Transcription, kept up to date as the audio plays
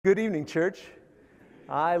Good evening, church.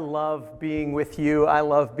 I love being with you. I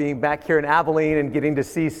love being back here in Abilene and getting to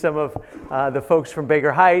see some of the folks from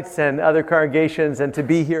Baker Heights and other congregations, and to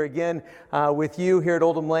be here again with you here at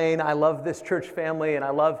Oldham Lane. I love this church family, and I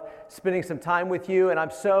love spending some time with you, and I'm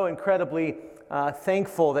so incredibly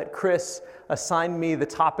thankful that Chris assigned me the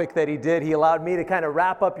topic that he did. He allowed me to kind of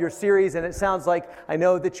wrap up your series, and it sounds like I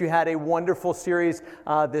know that you had a wonderful series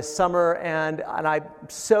this summer, and I'm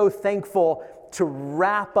so thankful to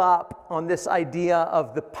wrap up on this idea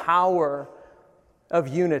of the power of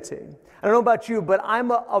unity. I don't know about you, but I'm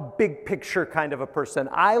a big picture kind of a person.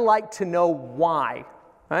 I like to know why,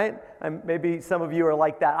 right? Maybe some of you are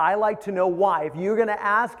like that. I like to know why. If you're going to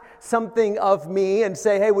ask something of me and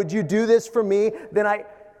say, hey, would you do this for me? Then I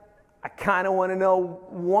kind of want to know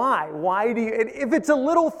why. Why do you? If it's a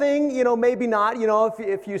little thing, maybe not.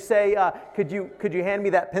 If you say, could you hand me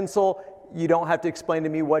that pencil? You don't have to explain to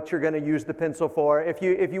me what you're going to use the pencil for. If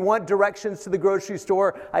you want directions to the grocery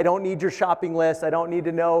store, I don't need your shopping list. I don't need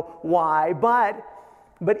to know why. But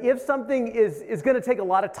if something is going to take a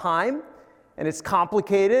lot of time, and it's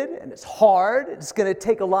complicated, and it's hard, it's going to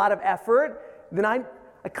take a lot of effort, then I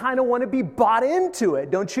kind of want to be bought into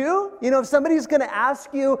it, don't you? If somebody's going to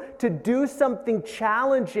ask you to do something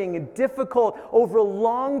challenging and difficult over a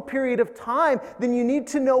long period of time, then you need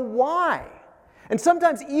to know why. And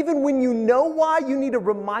sometimes even when you know why, you need a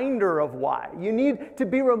reminder of why. You need to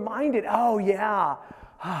be reminded, oh yeah,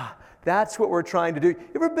 that's what we're trying to do. You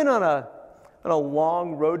ever been on a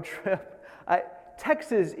long road trip?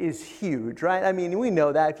 Texas is huge, right? I mean, we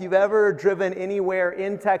know that. If you've ever driven anywhere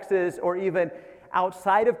in Texas or even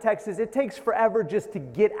outside of Texas, it takes forever just to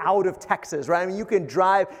get out of Texas, right? I mean, you can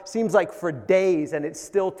drive, seems like for days, and it's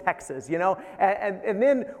still Texas, And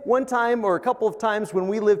then one time or a couple of times when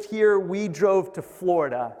we lived here, we drove to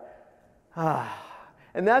Florida.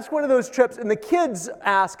 And that's one of those trips, and the kids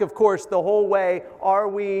ask, of course, the whole way, are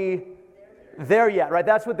we there yet, right?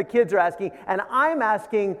 That's what the kids are asking, and I'm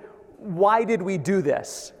asking, why did we do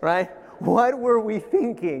this, right? What were we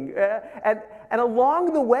thinking? And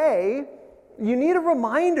along the way, you need a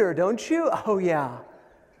reminder, don't you? Oh, yeah.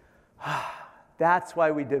 That's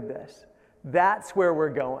why we did this. That's where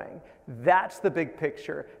we're going. That's the big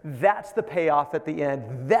picture. That's the payoff at the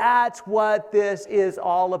end. That's what this is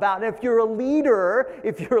all about. And if you're a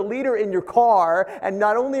leader in your car, and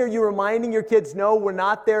not only are you reminding your kids, no, we're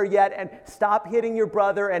not there yet, and stop hitting your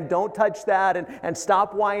brother, and don't touch that, and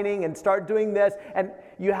stop whining, and start doing this, and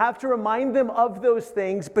you have to remind them of those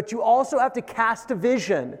things, but you also have to cast a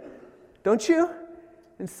vision. Don't you?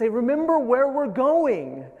 And say, remember where we're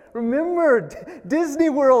going. Remember, Disney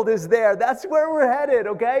World is there. That's where we're headed,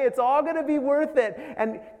 okay? It's all going to be worth it.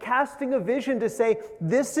 And casting a vision to say,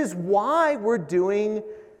 this is why we're doing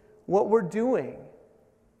what we're doing.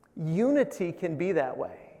 Unity can be that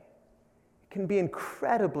way. It can be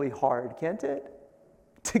incredibly hard, can't it?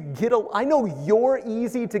 I know you're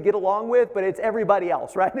easy to get along with, but it's everybody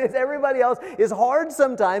else, right? It's everybody else is hard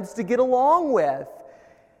sometimes to get along with.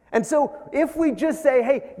 And so if we just say,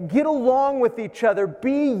 hey, get along with each other,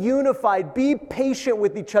 be unified, be patient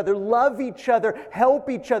with each other, love each other, help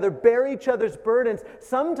each other, bear each other's burdens,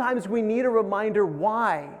 sometimes we need a reminder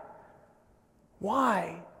why.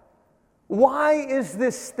 Why? Why is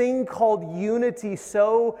this thing called unity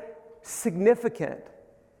so significant,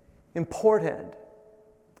 important?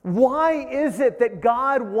 Why is it that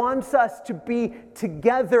God wants us to be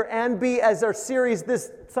together and be, as our series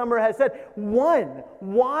this summer has said, one?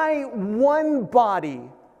 Why one body?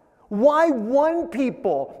 Why one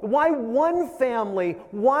people? Why one family?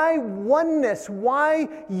 Why oneness? Why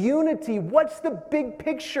unity? What's the big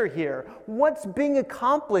picture here? What's being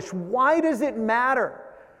accomplished? Why does it matter?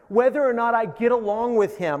 Whether or not I get along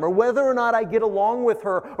with him, or whether or not I get along with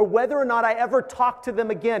her, or whether or not I ever talk to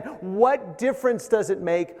them again, what difference does it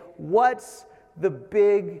make? What's the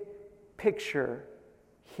big picture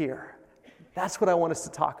here? That's what I want us to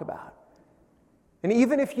talk about. And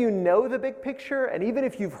even if you know the big picture, and even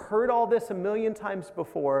if you've heard all this a million times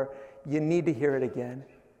before, you need to hear it again.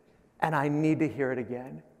 And I need to hear it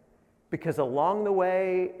again. Because along the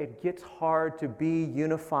way, it gets hard to be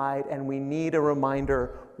unified, and we need a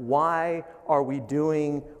reminder, why are we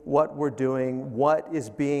doing what we're doing? What is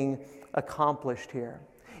being accomplished here?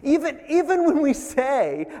 Even when we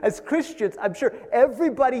say, as Christians, I'm sure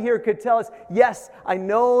everybody here could tell us, yes, I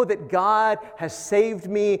know that God has saved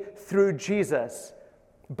me through Jesus.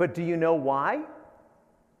 But do you know why?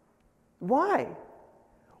 Why?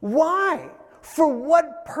 Why? For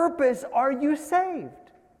what purpose are you saved?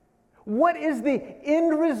 What is the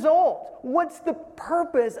end result? What's the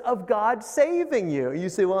purpose of God saving you? You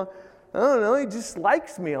say, well, I don't know, he just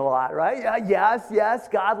likes me a lot, right? Yes,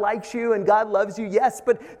 God likes you and God loves you, yes,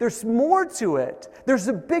 but there's more to it. There's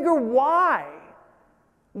a bigger why.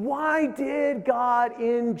 Why did God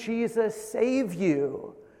in Jesus save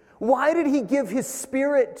you? Why did he give his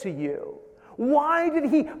Spirit to you? Why did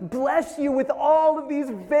he bless you with all of these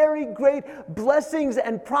very great blessings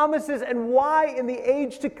and promises? And why in the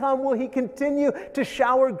age to come will he continue to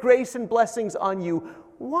shower grace and blessings on you?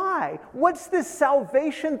 Why? What's this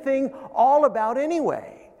salvation thing all about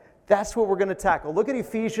anyway? That's what we're going to tackle. Look at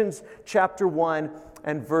Ephesians chapter 1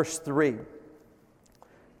 and verse 3.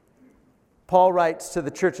 Paul writes to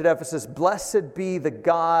the church at Ephesus, "Blessed be the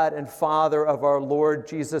God and Father of our Lord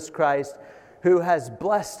Jesus Christ, who has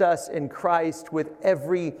blessed us in Christ with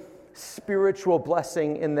every spiritual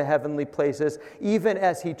blessing in the heavenly places, even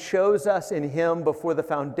as he chose us in him before the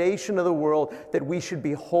foundation of the world, that we should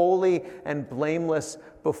be holy and blameless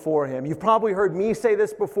before him." You've probably heard me say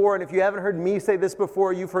this before, and if you haven't heard me say this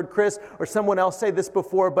before, you've heard Chris or someone else say this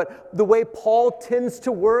before, but the way Paul tends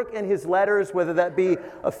to work in his letters, whether that be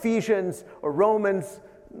Ephesians or Romans,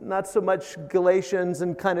 not so much Galatians,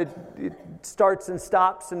 and kind of it starts and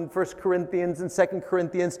stops in 1 Corinthians and 2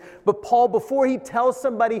 Corinthians. But Paul, before he tells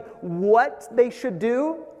somebody what they should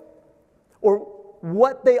do, or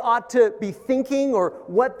what they ought to be thinking, or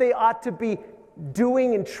what they ought to be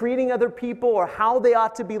doing and treating other people, or how they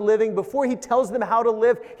ought to be living, before he tells them how to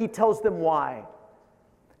live, he tells them why.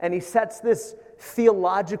 And he sets this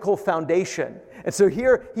theological foundation. And so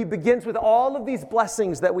here he begins with all of these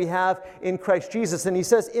blessings that we have in Christ Jesus. And he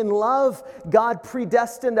says, "In love, God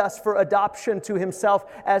predestined us for adoption to himself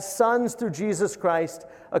as sons through Jesus Christ,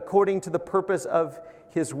 according to the purpose of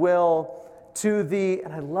his will, to the,"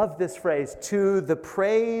 and I love this phrase, "to the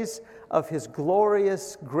praise of his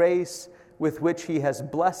glorious grace with which he has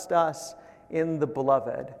blessed us in the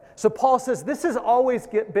beloved." So Paul says this has always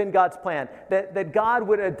been God's plan, that God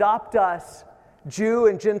would adopt us, Jew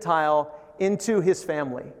and Gentile, into his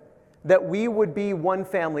family, that we would be one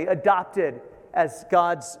family, adopted as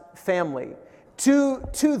God's family. To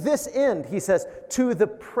this end, he says, to the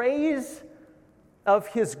praise of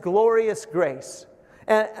his glorious grace.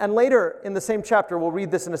 And later in the same chapter, we'll read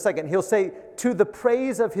this in a second, he'll say, to the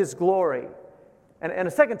praise of his glory. And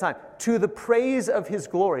a second time, to the praise of his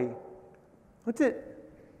glory. What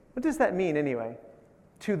does that mean anyway?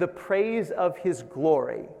 To the praise of his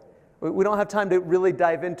glory. We don't have time to really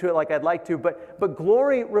dive into it like I'd like to, but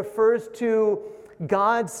glory refers to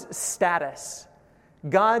God's status,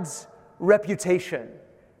 God's reputation,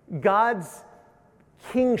 God's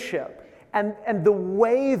kingship, and the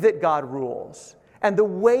way that God rules, and the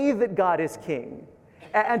way that God is king.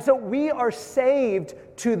 And so we are saved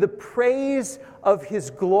to the praise of his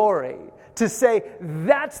glory. To say,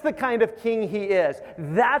 that's the kind of king he is.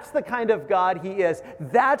 That's the kind of God he is.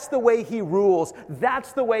 That's the way he rules.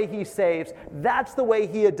 That's the way he saves. That's the way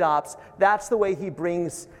he adopts. That's the way he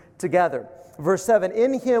brings together. Verse 7,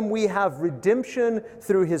 "In him we have redemption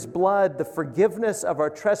through his blood, the forgiveness of our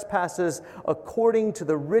trespasses, according to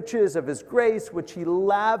the riches of his grace, which he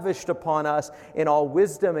lavished upon us in all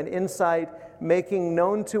wisdom and insight, making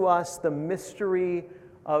known to us the mystery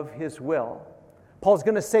of his will." Paul's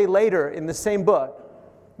going to say later in the same book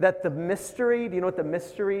that the mystery, do you know what the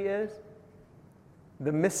mystery is?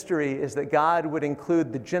 The mystery is that God would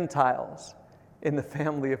include the Gentiles in the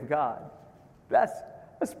family of God. That's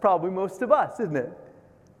probably most of us, isn't it?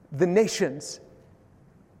 The nations.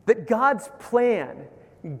 That God's plan,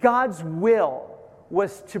 God's will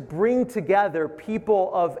was to bring together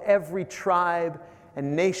people of every tribe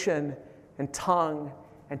and nation and tongue,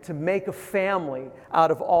 and to make a family out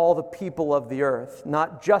of all the people of the earth,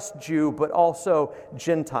 not just Jew, but also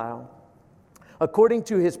Gentile. According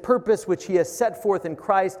to his purpose, which he has set forth in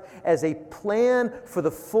Christ as a plan for the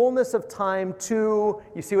fullness of time to,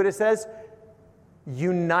 you see what it says?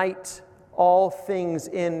 Unite all things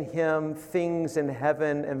in him, things in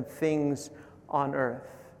heaven and things on earth.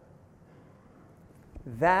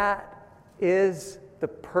 That is the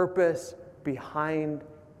purpose behind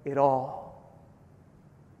it all.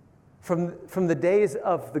 From the days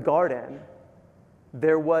of the garden,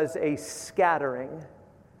 there was a scattering,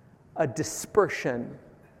 a dispersion,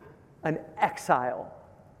 an exile,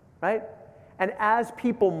 right? And as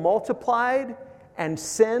people multiplied and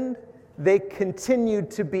sinned, they continued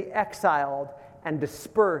to be exiled and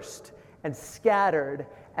dispersed and scattered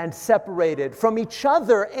and separated from each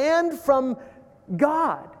other and from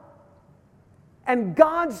God. And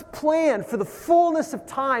God's plan for the fullness of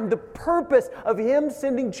time, the purpose of him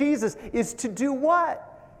sending Jesus, is to do what?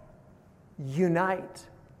 Unite,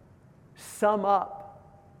 sum up,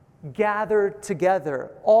 gather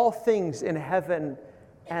together all things in heaven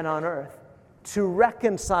and on earth, to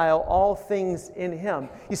reconcile all things in him.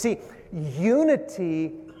 You see,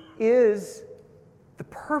 unity is the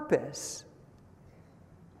purpose.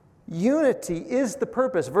 Unity is the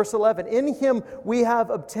purpose. Verse 11, in him we have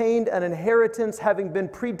obtained an inheritance, having been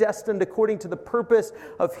predestined according to the purpose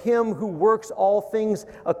of him who works all things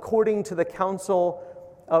according to the counsel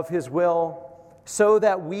of his will, so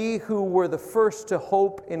that we who were the first to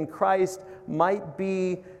hope in Christ might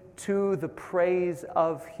be to the praise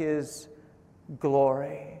of his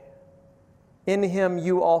glory. In him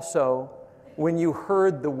you also, when you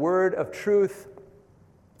heard the word of truth,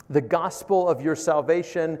 the gospel of your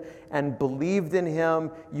salvation, and believed in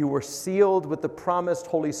him, you were sealed with the promised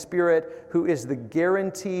Holy Spirit, who is the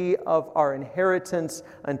guarantee of our inheritance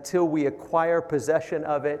until we acquire possession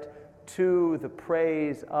of it, to the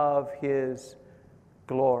praise of his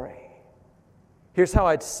glory. Here's how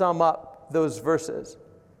I'd sum up those verses.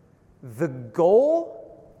 The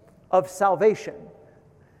goal of salvation,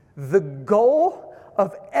 the goal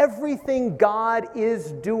of everything God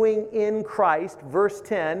is doing in Christ, verse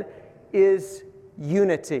 10, is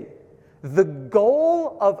unity. The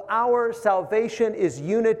goal of our salvation is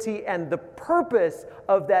unity, and the purpose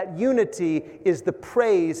of that unity is the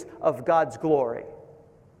praise of God's glory.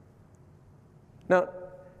 Now,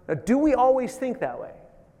 do we always think that way?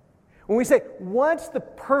 When we say, what's the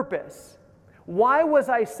purpose? Why was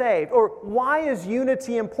I saved? Or why is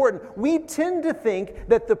unity important? We tend to think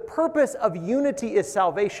that the purpose of unity is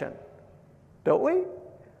salvation. Don't we?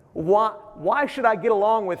 Why should I get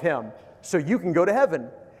along with him? So you can go to heaven.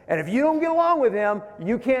 And if you don't get along with him,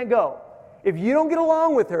 you can't go. If you don't get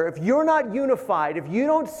along with her, if you're not unified, if you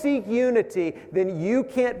don't seek unity, then you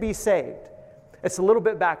can't be saved. It's a little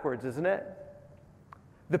bit backwards, isn't it?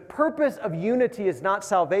 The purpose of unity is not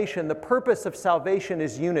salvation. The purpose of salvation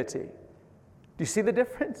is unity. Do you see the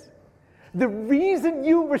difference? The reason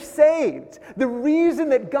you were saved, the reason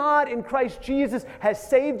that God in Christ Jesus has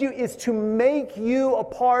saved you, is to make you a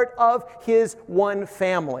part of his one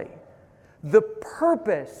family. The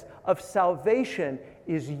purpose of salvation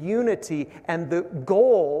is unity, and the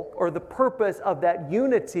goal or the purpose of that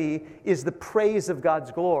unity is the praise of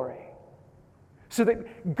God's glory. So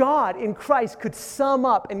that God in Christ could sum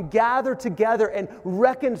up and gather together and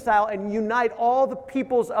reconcile and unite all the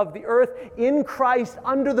peoples of the earth in Christ,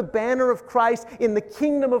 under the banner of Christ, in the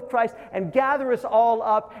kingdom of Christ, and gather us all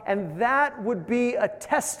up. And that would be a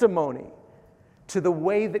testimony to the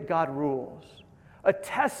way that God rules, a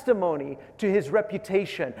testimony to his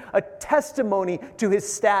reputation, a testimony to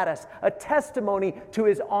his status, a testimony to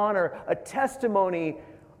his honor, a testimony,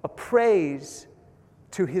 a praise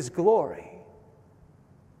to his glory.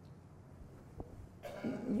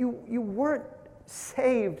 You weren't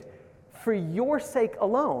saved for your sake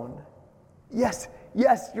alone. Yes,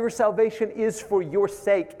 your salvation is for your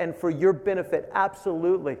sake and for your benefit,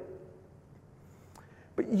 absolutely.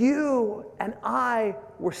 But you and I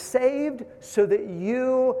were saved so that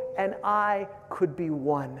you and I could be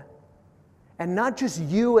one. And not just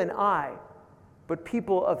you and I, but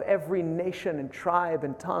people of every nation and tribe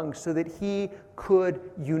and tongue, so that he could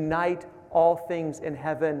unite all things in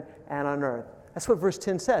heaven and on earth. That's what verse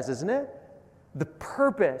 10 says, isn't it? The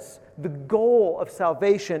purpose, the goal of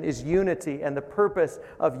salvation is unity, and the purpose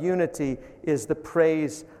of unity is the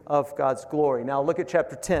praise of God's glory. Now look at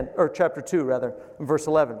chapter 2, verse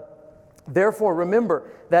 11. Therefore, remember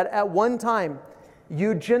that at one time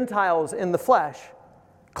you Gentiles in the flesh,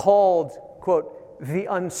 called, quote, the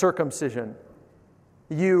uncircumcision,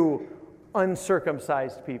 you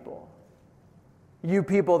uncircumcised people, you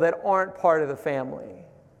people that aren't part of the family,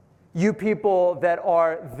 you people that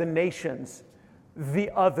are the nations, the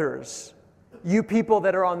others, you people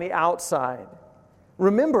that are on the outside.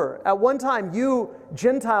 Remember, at one time, you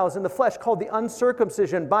Gentiles in the flesh, called the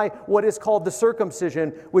uncircumcision by what is called the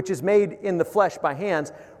circumcision, which is made in the flesh by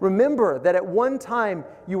hands. Remember that at one time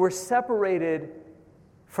you were separated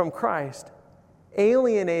from Christ,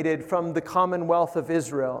 alienated from the commonwealth of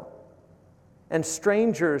Israel, and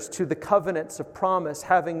strangers to the covenants of promise,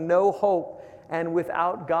 having no hope and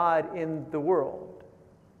without God in the world.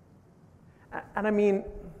 And I mean,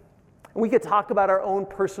 we could talk about our own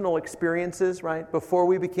personal experiences, right? Before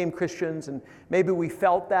we became Christians, and maybe we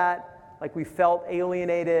felt that, like we felt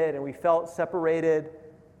alienated and we felt separated.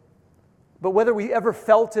 But whether we ever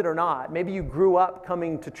felt it or not, maybe you grew up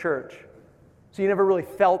coming to church, so you never really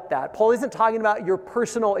felt that. Paul isn't talking about your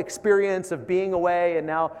personal experience of being away and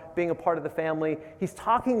now being a part of the family. He's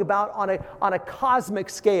talking about on a cosmic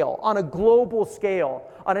scale, on a global scale,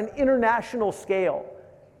 on an international scale,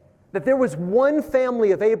 that there was one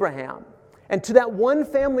family of Abraham, And to that one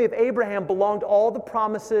family of Abraham belonged all the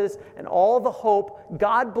promises and all the hope.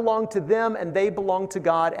 God belonged to them and they belonged to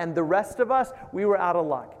God. And the rest of us, we were out of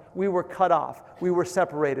luck. We were cut off. We were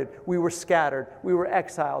separated. We were scattered. We were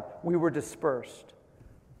exiled. We were dispersed.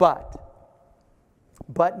 But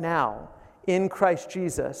now, in Christ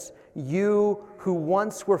Jesus, you who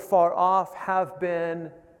once were far off have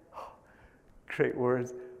been, great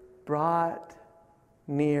words, brought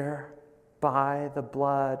near by the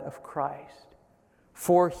blood of Christ.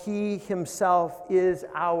 For he himself is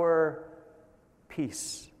our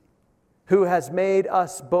peace, who has made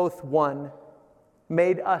us both one.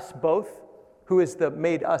 Made us both? Who is the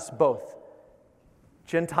made us both?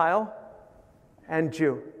 Gentile and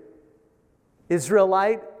Jew.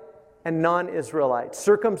 Israelite and non-Israelite.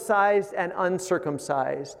 Circumcised and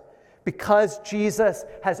uncircumcised. Because Jesus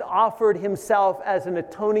has offered himself as an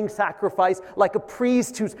atoning sacrifice, like a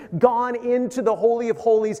priest who's gone into the Holy of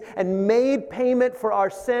Holies and made payment for our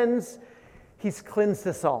sins, he's cleansed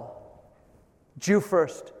us all. Jew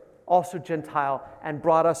first, also Gentile, and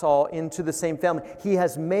brought us all into the same family. He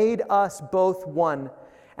has made us both one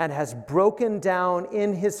and has broken down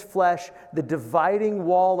in his flesh the dividing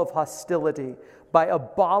wall of hostility by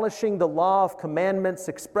abolishing the law of commandments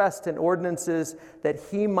expressed in ordinances, that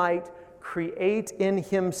he might create in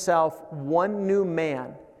himself one new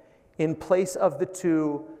man in place of the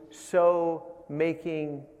two, so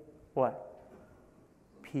making what?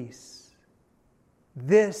 Peace.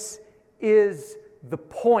 This is the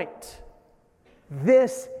point.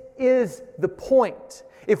 This is the point.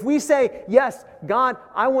 If we say, yes, God,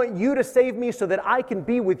 I want you to save me so that I can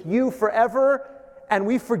be with you forever, and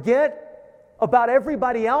we forget about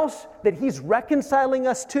everybody else that he's reconciling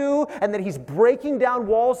us to, and that he's breaking down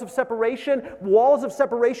walls of separation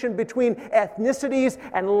between ethnicities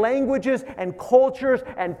and languages and cultures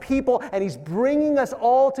and people, and he's bringing us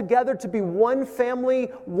all together to be one family,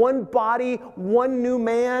 one body, one new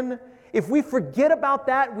man. If we forget about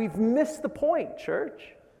that, we've missed the point, church.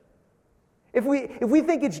 If we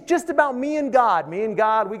think it's just about me and God,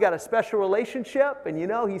 we got a special relationship, and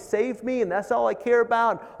he saved me, and that's all I care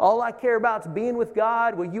about. All I care about is being with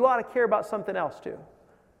God. Well, you ought to care about something else too.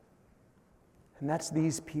 And that's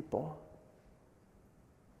these people.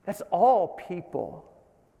 That's all people.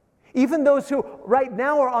 Even those who right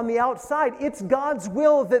now are on the outside, it's God's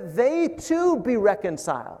will that they too be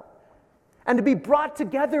reconciled and to be brought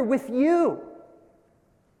together with you.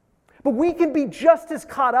 But we can be just as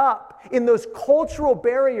caught up in those cultural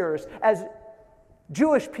barriers as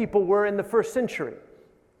Jewish people were in the first century,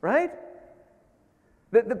 right?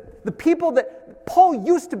 The people that Paul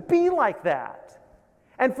used to be like that.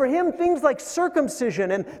 And for him, things like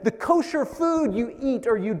circumcision and the kosher food you eat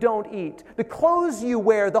or you don't eat, the clothes you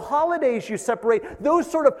wear, the holidays you separate, those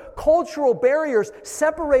sort of cultural barriers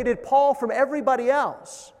separated Paul from everybody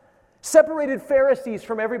else. Separated Pharisees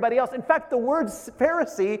from everybody else. In fact, the word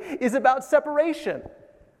Pharisee is about separation.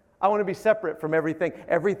 I want to be separate from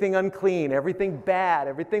everything unclean, everything bad,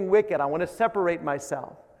 everything wicked. I want to separate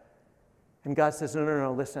myself. And God says,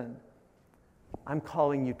 no, listen. I'm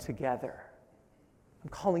calling you together. I'm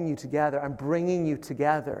calling you together. I'm bringing you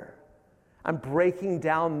together. I'm breaking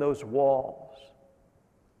down those walls.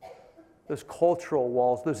 Those cultural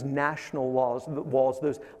walls, those national walls,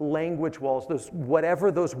 those language walls, those whatever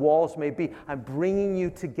those walls may be. I'm bringing you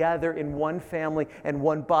together in one family and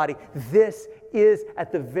one body. This is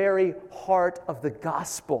at the very heart of the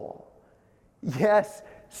gospel. Yes,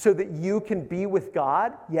 so that you can be with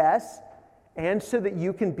God, yes, and so that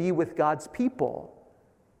you can be with God's people.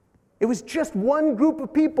 It was just one group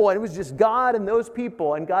of people, and it was just God and those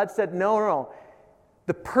people. And God said, no.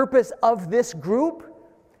 The purpose of this group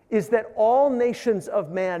is that all nations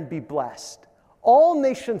of man be blessed. All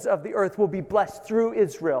nations of the earth will be blessed through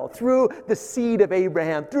Israel, through the seed of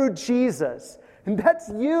Abraham, through Jesus. And that's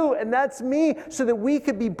you and that's me, so that we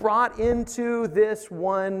could be brought into this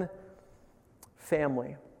one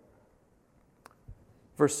family.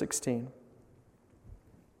 Verse 16.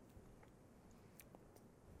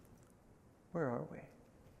 Where are we?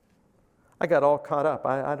 I got all caught up.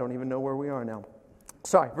 I don't even know where we are now.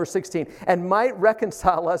 Sorry, verse 16. And might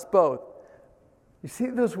reconcile us both. You see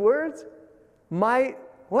those words? Might,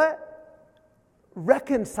 what?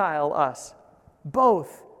 Reconcile us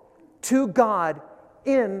both to God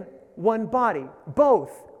in one body.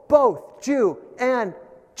 Both, Jew and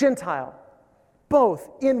Gentile. Both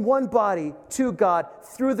in one body to God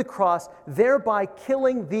through the cross, thereby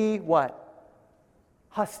killing the what?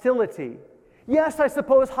 Hostility. Yes, I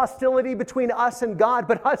suppose hostility between us and God,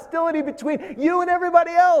 but hostility between you and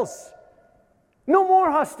everybody else. No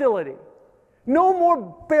more hostility. No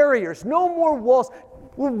more barriers. No more walls.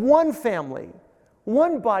 we're one family,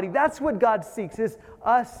 one body. That's what God seeks, is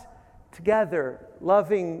us together,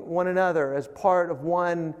 loving one another as part of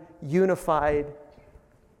one unified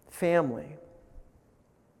family.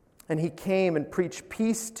 And he came and preached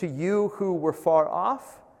peace to you who were far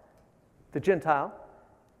off, the Gentile,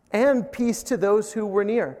 and peace to those who were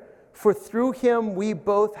near. For through him we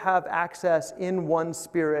both have access in one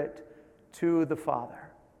Spirit to the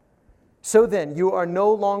Father. So then, you are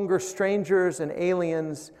no longer strangers and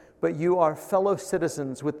aliens, but you are fellow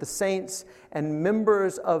citizens with the saints and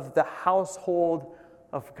members of the household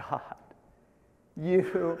of God.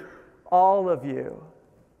 You, all of you,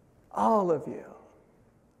 are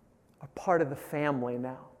part of the family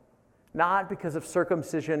now. Not because of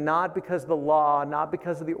circumcision, not because of the law, not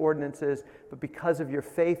because of the ordinances, but because of your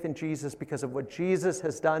faith in Jesus, because of what Jesus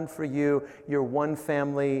has done for you. You're one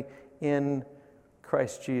family in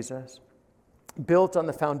Christ Jesus. Built on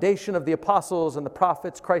the foundation of the apostles and the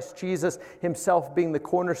prophets, Christ Jesus himself being the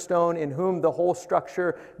cornerstone, in whom the whole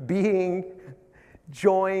structure being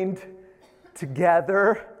joined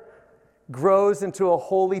together grows into a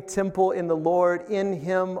holy temple in the Lord. In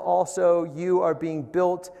him also you are being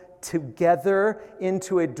built together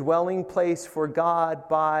into a dwelling place for God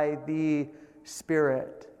by the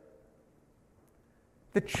Spirit.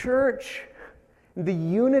 The church, the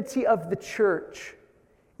unity of the church,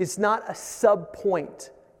 is not a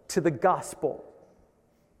sub-point to the gospel.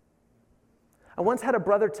 I once had a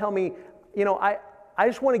brother tell me, I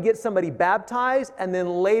just want to get somebody baptized, and then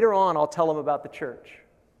later on I'll tell them about the church.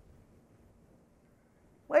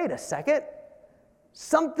 Wait a second.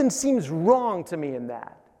 Something seems wrong to me in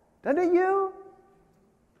that. Doesn't it you?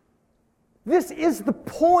 This is the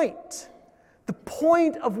point. The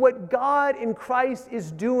point of what God in Christ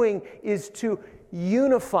is doing is to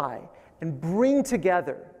unify and bring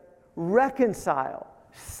together, reconcile,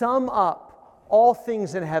 sum up all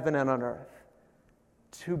things in heaven and on earth,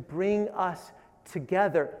 to bring us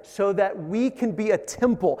together so that we can be a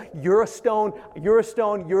temple. You're a stone, you're a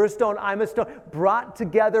stone, you're a stone, I'm a stone, brought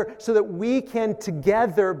together so that we can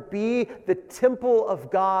together be the temple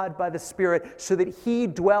of God by the Spirit, so that he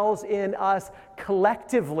dwells in us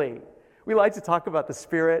collectively. We like to talk about the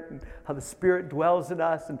Spirit and how the Spirit dwells in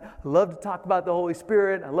us, and I love to talk about the Holy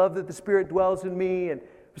Spirit. I love that the Spirit dwells in me, and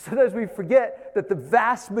sometimes we forget that the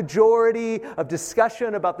vast majority of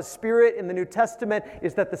discussion about the Spirit in the New Testament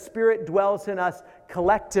is that the Spirit dwells in us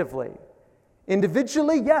collectively.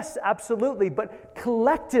 Individually, yes, absolutely, but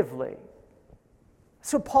collectively.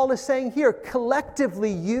 So Paul is saying here,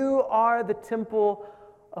 collectively, you are the temple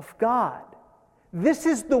of God. This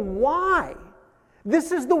is the why.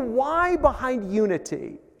 This is the why behind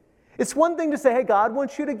unity. It's one thing to say, hey, God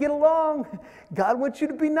wants you to get along. God wants you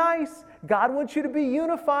to be nice. God wants you to be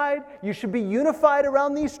unified. You should be unified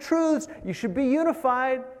around these truths. You should be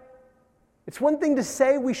unified. It's one thing to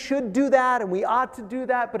say we should do that and we ought to do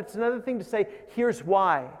that, but it's another thing to say, here's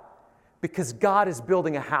why. Because God is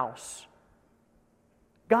building a house.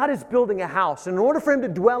 God is building a house. And in order for him to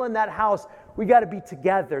dwell in that house, we got to be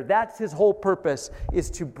together. That's his whole purpose, is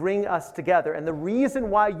to bring us together. And the reason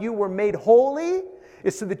why you were made holy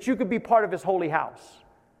is so that you could be part of his holy house.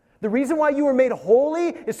 The reason why you were made holy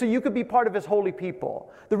is so you could be part of his holy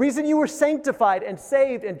people. The reason you were sanctified and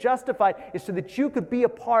saved and justified is so that you could be a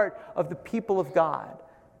part of the people of God,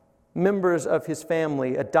 members of his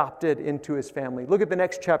family, adopted into his family. Look at the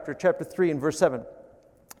next chapter, chapter 3 and verse 7.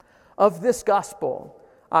 Of this gospel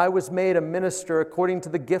I was made a minister according to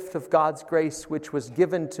the gift of God's grace, which was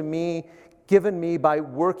given me by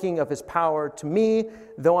working of his power. To me,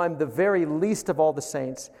 though I'm the very least of all the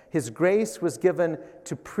saints, his grace was given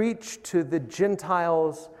to preach to the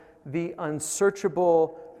Gentiles the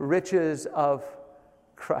unsearchable riches of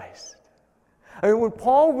Christ. I mean, when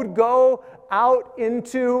Paul would go out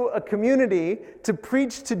into a community to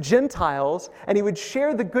preach to Gentiles, and he would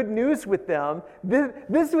share the good news with them,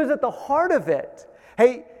 this was at the heart of it.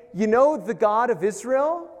 Hey, you know the God of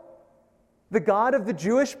Israel? The God of the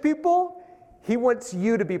Jewish people? He wants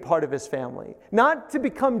you to be part of his family. Not to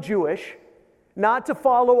become Jewish, not to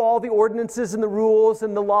follow all the ordinances and the rules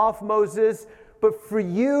and the law of Moses, but for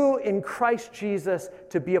you in Christ Jesus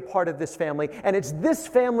to be a part of this family. And it's this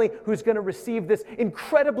family who's going to receive this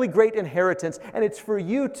incredibly great inheritance, and it's for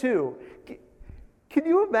you too. Can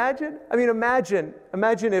you imagine? I mean,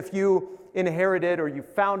 imagine if you inherited, or you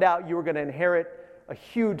found out you were going to inherit a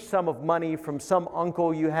huge sum of money from some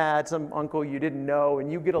uncle you had, some uncle you didn't know, and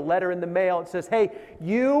you get a letter in the mail that says, hey,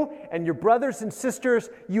 you and your brothers and sisters,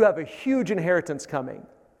 you have a huge inheritance coming.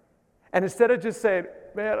 And instead of just saying,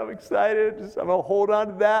 man, I'm excited, I'm going to hold on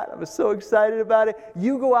to that, I'm so excited about it,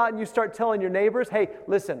 you go out and you start telling your neighbors, hey,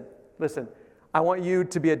 listen, I want you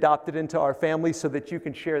to be adopted into our family so that you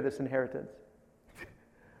can share this inheritance.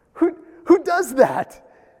 Who does that?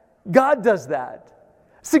 God does that.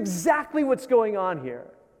 It's exactly what's going on here.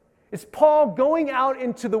 It's Paul going out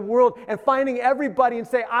into the world and finding everybody and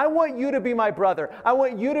say, I want you to be my brother. I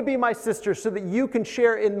want you to be my sister so that you can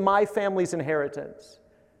share in my family's inheritance.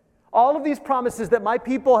 All of these promises that my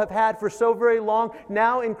people have had for so very long,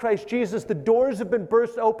 now in Christ Jesus, the doors have been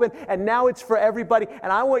burst open, and now it's for everybody.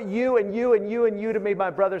 And I want you and you and you and you to be my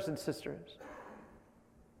brothers and sisters.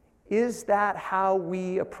 Is that how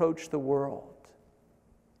we approach the world?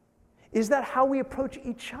 Is that how we approach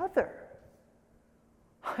each other?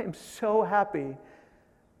 I am so happy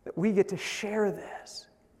that we get to share this.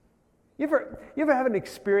 You ever have an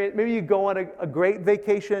experience, maybe you go on a great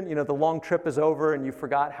vacation, the long trip is over and you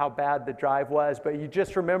forgot how bad the drive was, but you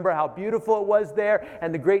just remember how beautiful it was there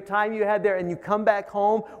and the great time you had there, and you come back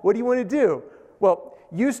home, what do you want to do? Well,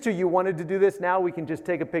 used to you wanted to do this, now we can just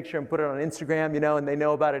take a picture and put it on Instagram, and they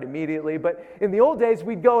know about it immediately, but in the old days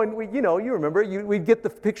we'd go and you remember, we'd get the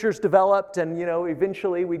pictures developed and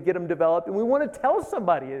eventually we'd get them developed, and we want to tell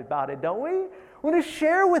somebody about it, don't we? I want to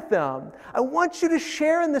share with them. I want you to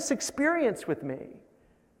share in this experience with me.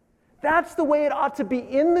 That's the way it ought to be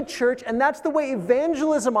in the church, and that's the way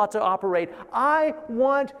evangelism ought to operate. I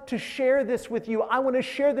want to share this with you. I want to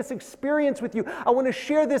share this experience with you. I want to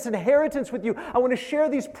share this inheritance with you. I want to share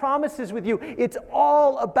these promises with you. It's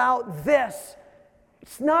all about this.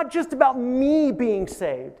 It's not just about me being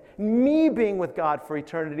saved, me being with God for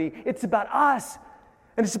eternity. It's about us.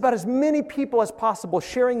 And it's about as many people as possible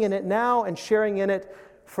sharing in it now and sharing in it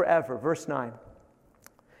forever. Verse 9.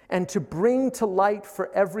 And to bring to light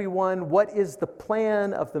for everyone what is the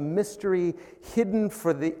plan of the mystery hidden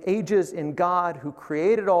for the ages in God who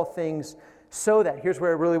created all things, so that, here's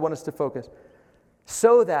where I really want us to focus,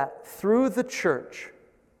 so that through the church,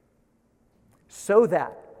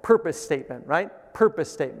 purpose statement, right?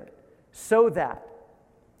 Purpose statement. So that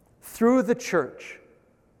through the church,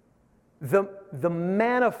 the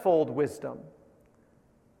manifold wisdom,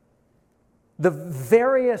 the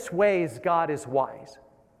various ways God is wise,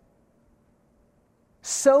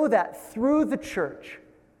 so that through the church,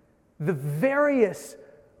 the various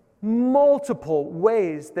multiple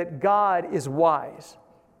ways that God is wise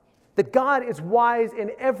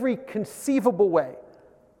in every conceivable way,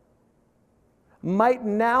 might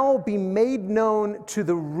now be made known to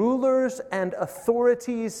the rulers and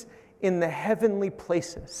authorities in the heavenly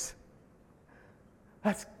places.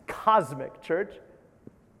 That's cosmic, church.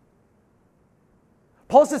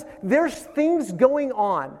 Paul says there's things going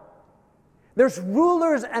on. There's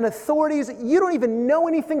rulers and authorities you don't even know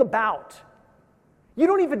anything about. You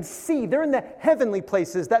don't even see. They're in the heavenly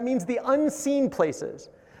places. That means the unseen places.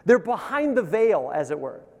 They're behind the veil, as it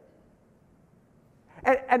were.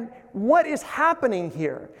 And what is happening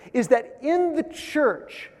here is that in the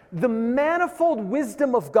church, the manifold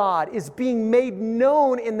wisdom of God is being made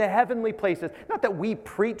known in the heavenly places. Not that we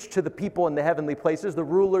preach to the people in the heavenly places, the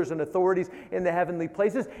rulers and authorities in the heavenly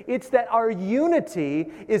places. It's that our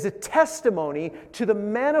unity is a testimony to the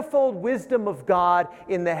manifold wisdom of God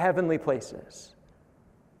in the heavenly places.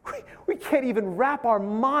 We can't even wrap our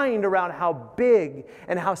mind around how big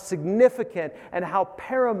and how significant and how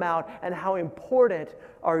paramount and how important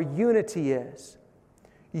our unity is.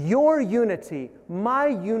 Your unity, my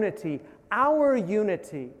unity, our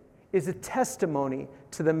unity is a testimony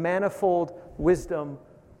to the manifold wisdom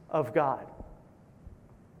of God.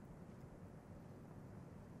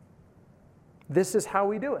 This is how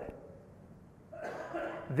we do it.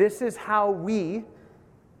 This is how we,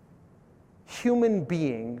 human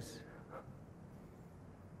beings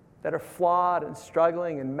that are flawed and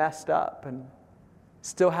struggling and messed up and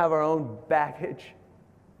still have our own baggage,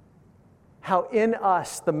 how in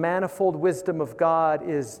us the manifold wisdom of God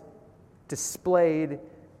is displayed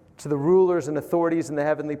to the rulers and authorities in the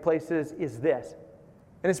heavenly places is this.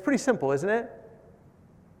 And it's pretty simple, isn't it?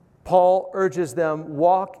 Paul urges them,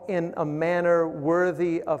 walk in a manner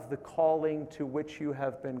worthy of the calling to which you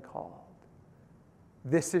have been called.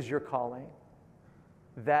 This is your calling,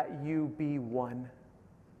 that you be one.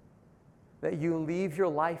 That you leave your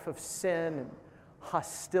life of sin and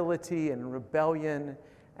hostility and rebellion,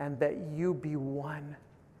 and that you be one.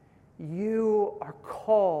 You are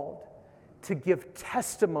called to give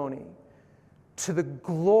testimony to the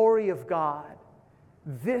glory of God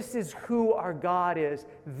This is who our God is.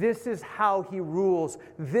 This is how He rules.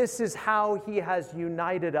 This is how He has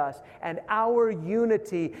united us. And our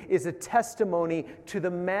unity is a testimony to the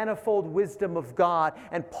manifold wisdom of God.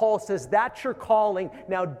 And Paul says, that's your calling.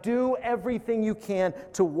 Now do everything you can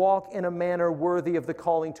to walk in a manner worthy of the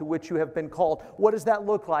calling to which you have been called. What does that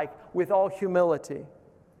look like? With all humility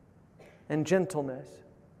and gentleness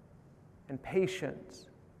and patience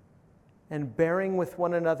and bearing with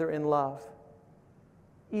one another in love,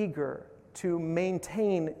 eager to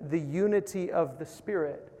maintain the unity of the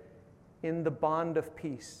Spirit in the bond of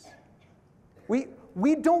peace.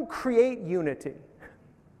 We don't create unity.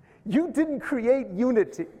 You didn't create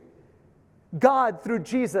unity. God, through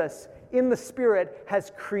Jesus, in the Spirit,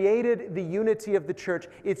 has created the unity of the church.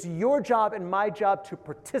 It's your job and my job to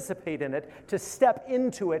participate in it, to step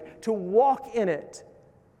into it, to walk in it.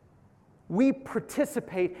 We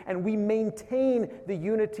participate and we maintain the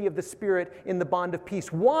unity of the Spirit in the bond of peace.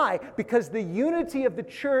 Why? Because the unity of the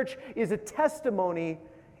church is a testimony.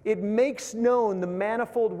 It makes known the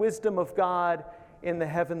manifold wisdom of God in the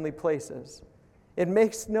heavenly places. It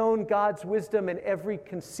makes known God's wisdom in every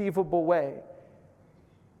conceivable way.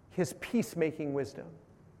 His peacemaking wisdom.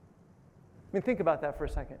 I mean, think about that for a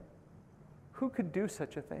second. Who could do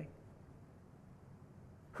such a thing?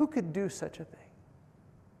 Who could do such a thing?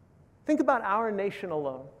 Think about our nation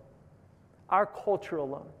alone, our culture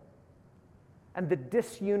alone, and the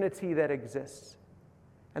disunity that exists,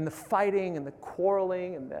 and the fighting and the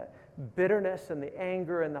quarreling and the bitterness and the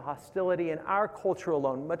anger and the hostility in our culture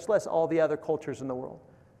alone, much less all the other cultures in the world.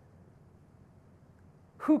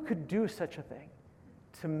 Who could do such a thing?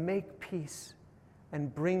 To make peace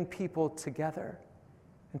and bring people together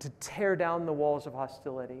and to tear down the walls of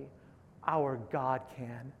hostility. Our God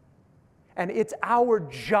can. And it's our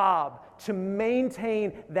job to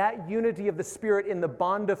maintain that unity of the Spirit in the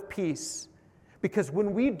bond of peace. Because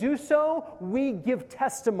when we do so, we give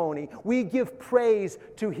testimony, we give praise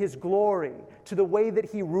to His glory, to the way that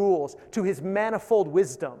He rules, to His manifold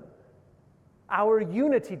wisdom. Our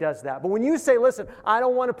unity does that. But when you say, listen, I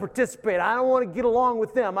don't want to participate, I don't want to get along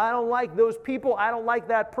with them, I don't like those people, I don't like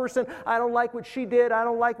that person, I don't like what she did, I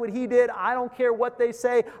don't like what he did, I don't care what they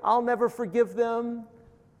say, I'll never forgive them.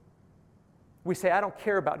 We say, I don't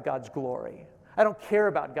care about God's glory. I don't care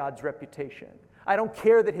about God's reputation. I don't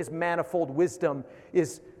care that His manifold wisdom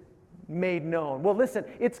is made known. Well, listen,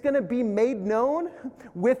 it's going to be made known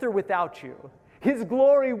with or without you. His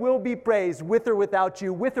glory will be praised with or without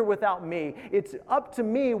you, with or without me. It's up to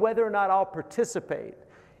me whether or not I'll participate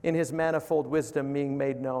in His manifold wisdom being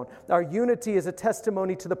made known. Our unity is a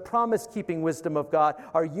testimony to the promise-keeping wisdom of God.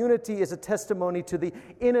 Our unity is a testimony to the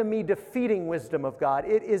enemy-defeating wisdom of God.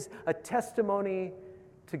 It is a testimony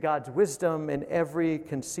to God's wisdom in every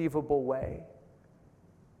conceivable way.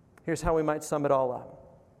 Here's how we might sum it all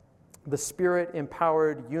up. The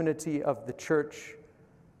Spirit-empowered unity of the church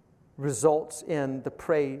results in the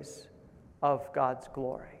praise of God's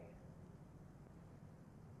glory.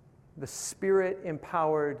 The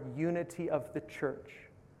Spirit-empowered unity of the church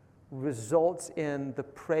results in the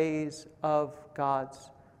praise of God's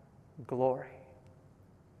glory.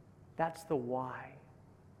 That's the why.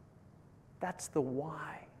 That's the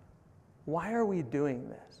why. Why are we doing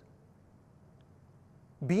this?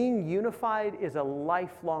 Being unified is a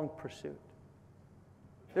lifelong pursuit.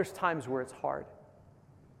 There's times where it's hard,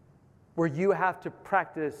 where you have to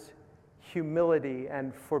practice humility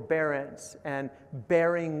and forbearance and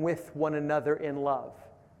bearing with one another in love.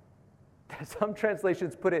 Some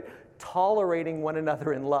translations put it, tolerating one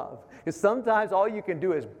another in love. Because sometimes all you can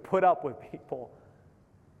do is put up with people.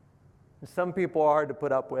 And some people are hard to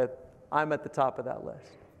put up with. I'm at the top of that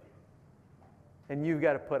list. And you've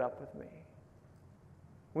got to put up with me.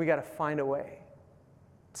 We got to find a way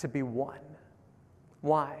to be one.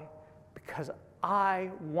 Why? Because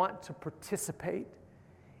I want to participate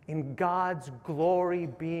in God's glory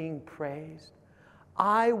being praised.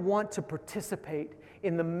 I want to participate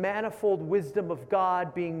in the manifold wisdom of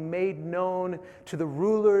God being made known to the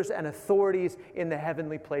rulers and authorities in the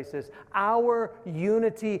heavenly places. Our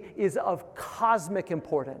unity is of cosmic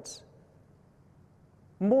importance,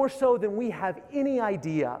 more so than we have any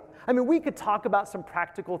idea. I mean, we could talk about some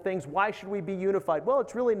practical things. Why should we be unified? Well,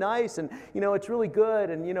 it's really nice and, it's really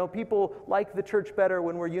good and, people like the church better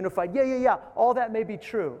when we're unified. Yeah. All that may be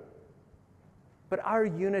true. But our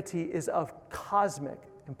unity is of cosmic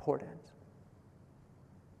importance.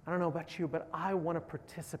 I don't know about you, but I want to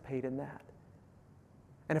participate in that.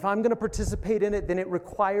 And if I'm going to participate in it, then it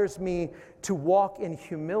requires me to walk in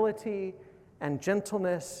humility and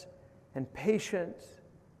gentleness and patience,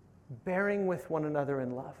 bearing with one another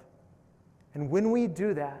in love. And when we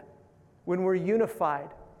do that, when we're unified,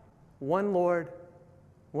 one Lord,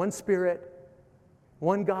 one Spirit,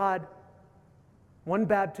 one God, one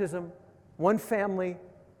baptism, one family,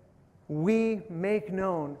 we make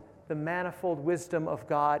known the manifold wisdom of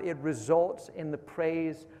God. It results in the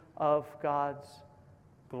praise of God's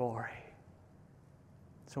glory.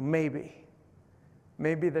 So maybe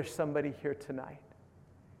there's somebody here tonight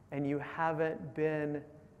and you haven't been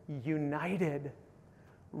united,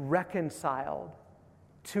 reconciled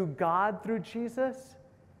to God through Jesus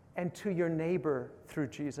and to your neighbor through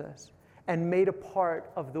Jesus, and made a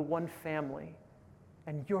part of the one family.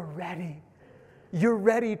 And you're ready. You're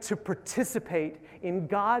ready to participate in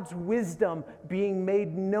God's wisdom being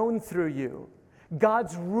made known through you,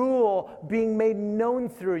 God's rule being made known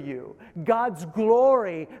through you, God's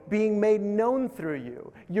glory being made known through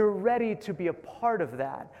you. You're ready to be a part of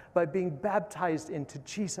that by being baptized into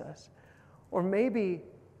Jesus. Or maybe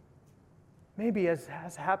as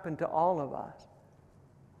has happened to all of us,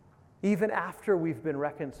 even after we've been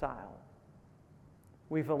reconciled,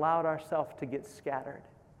 we've allowed ourselves to get scattered.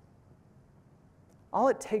 All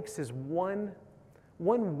it takes is one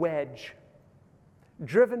wedge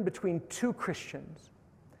driven between two Christians,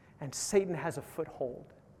 and Satan has a foothold.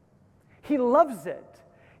 He loves it.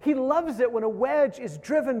 He loves it when a wedge is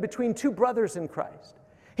driven between two brothers in Christ.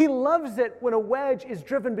 He loves it when a wedge is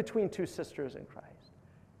driven between two sisters in Christ.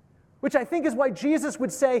 Which I think is why Jesus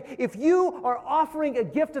would say, if you are offering a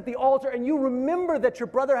gift at the altar and you remember that your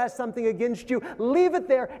brother has something against you, leave it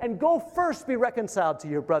there and go first be reconciled to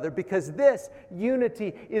your brother, because this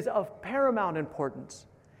unity is of paramount importance.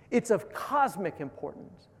 It's of cosmic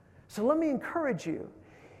importance. So let me encourage you.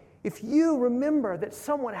 If you remember that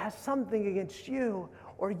someone has something against you,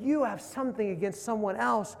 or you have something against someone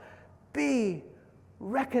else, be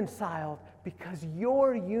reconciled, because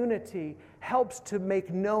your unity helps to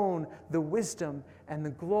make known the wisdom and the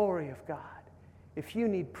glory of God. If you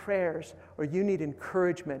need prayers, or you need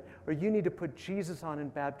encouragement, or you need to put Jesus on in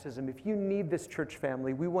baptism, if you need this church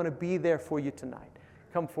family, we want to be there for you tonight.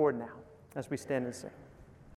 Come forward now as we stand and sing.